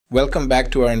Welcome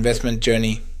back to our investment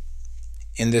journey.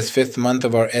 In this fifth month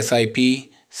of our SIP,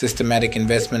 Systematic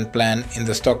Investment Plan in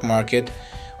the stock market,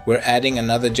 we're adding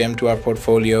another gem to our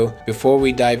portfolio. Before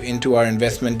we dive into our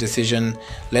investment decision,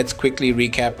 let's quickly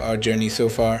recap our journey so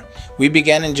far. We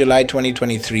began in July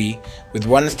 2023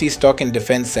 with Honesty stock in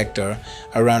defense sector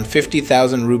around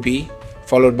 50,000 rupee,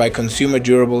 followed by consumer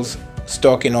durables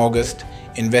stock in August,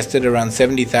 invested around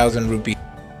 70,000 rupee.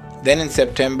 Then in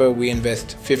September, we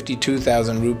invest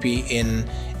 52,000 rupee in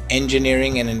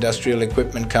engineering and industrial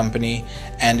equipment company,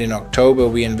 and in October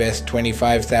we invest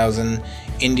 25,000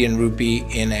 Indian rupee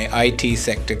in a IT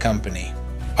sector company.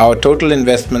 Our total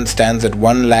investment stands at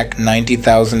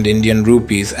 1,90,000 Indian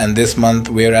rupees, and this month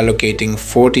we are allocating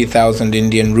 40,000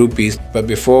 Indian rupees. But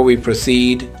before we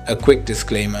proceed, a quick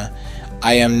disclaimer.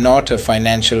 I am not a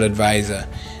financial advisor.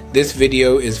 This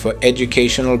video is for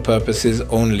educational purposes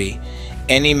only.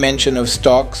 Any mention of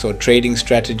stocks or trading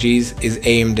strategies is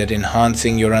aimed at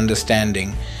enhancing your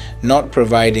understanding, not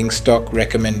providing stock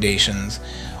recommendations.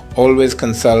 Always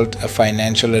consult a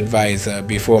financial advisor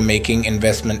before making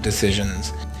investment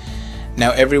decisions.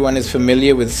 Now, everyone is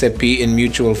familiar with SIP in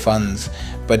mutual funds,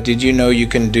 but did you know you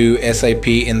can do SIP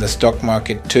in the stock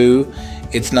market too?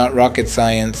 It's not rocket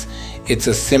science. It's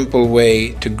a simple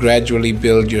way to gradually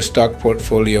build your stock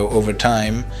portfolio over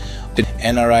time.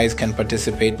 NRIs can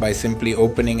participate by simply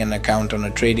opening an account on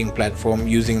a trading platform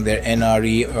using their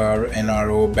NRE or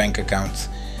NRO bank accounts.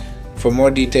 For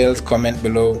more details, comment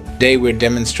below. Today we're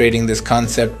demonstrating this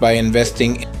concept by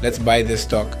investing. Let's buy this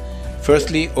stock.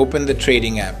 Firstly, open the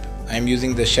trading app. I'm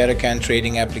using the Sharekhan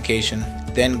trading application.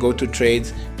 Then go to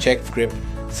trades, check script,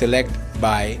 select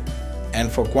buy.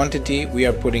 And for quantity, we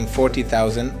are putting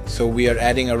 40,000, so we are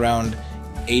adding around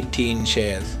 18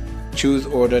 shares. Choose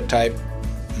order type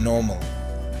normal.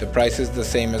 The price is the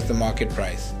same as the market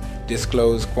price.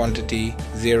 Disclose quantity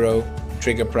 0,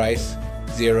 trigger price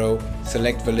 0,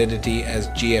 select validity as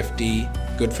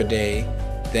GFD, good for day,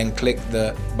 then click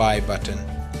the buy button.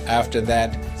 After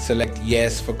that, select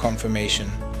yes for confirmation.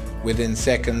 Within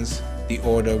seconds, the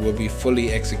order will be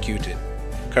fully executed.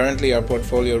 Currently, our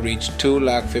portfolio reached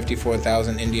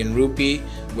 2,54,000 Indian rupee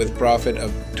with profit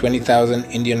of 20,000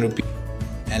 Indian rupee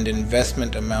and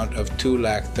investment amount of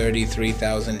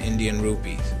 2,33,000 Indian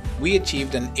rupees. We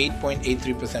achieved an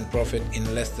 8.83% profit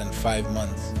in less than 5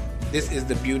 months. This is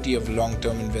the beauty of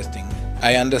long-term investing.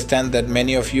 I understand that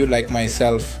many of you, like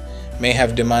myself, may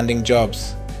have demanding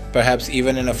jobs. Perhaps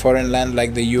even in a foreign land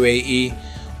like the UAE,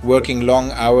 working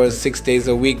long hours 6 days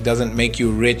a week doesn't make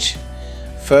you rich.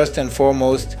 First and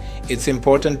foremost, it's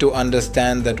important to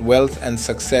understand that wealth and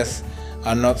success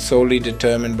are not solely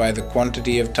determined by the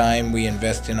quantity of time we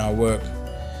invest in our work.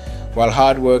 While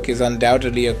hard work is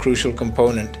undoubtedly a crucial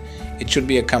component, it should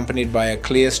be accompanied by a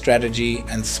clear strategy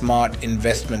and smart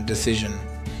investment decision.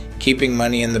 Keeping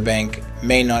money in the bank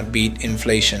may not beat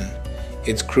inflation.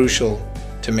 It's crucial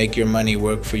to make your money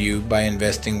work for you by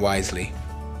investing wisely.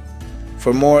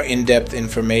 For more in-depth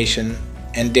information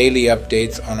and daily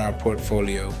updates on our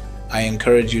portfolio, I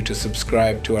encourage you to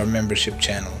subscribe to our membership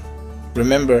channel.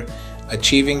 Remember,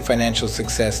 achieving financial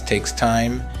success takes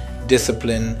time,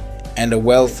 discipline, and a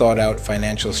well-thought-out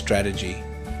financial strategy.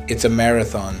 It's a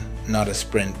marathon, not a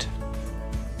sprint.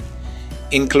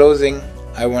 In closing,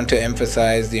 I want to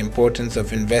emphasize the importance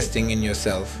of investing in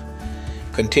yourself.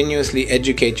 Continuously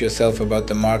educate yourself about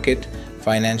the market,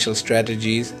 financial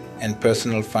strategies, and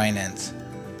personal finance.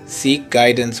 Seek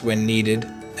guidance when needed,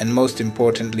 and most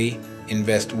importantly,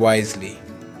 invest wisely.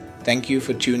 Thank you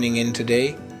for tuning in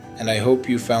today, and I hope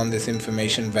you found this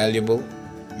information valuable.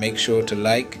 Make sure to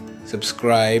like,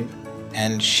 subscribe,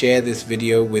 and share this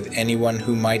video with anyone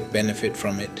who might benefit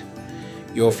from it.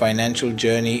 Your financial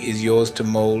journey is yours to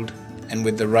mold, and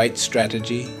with the right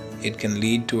strategy, it can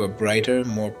lead to a brighter,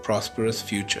 more prosperous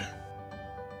future.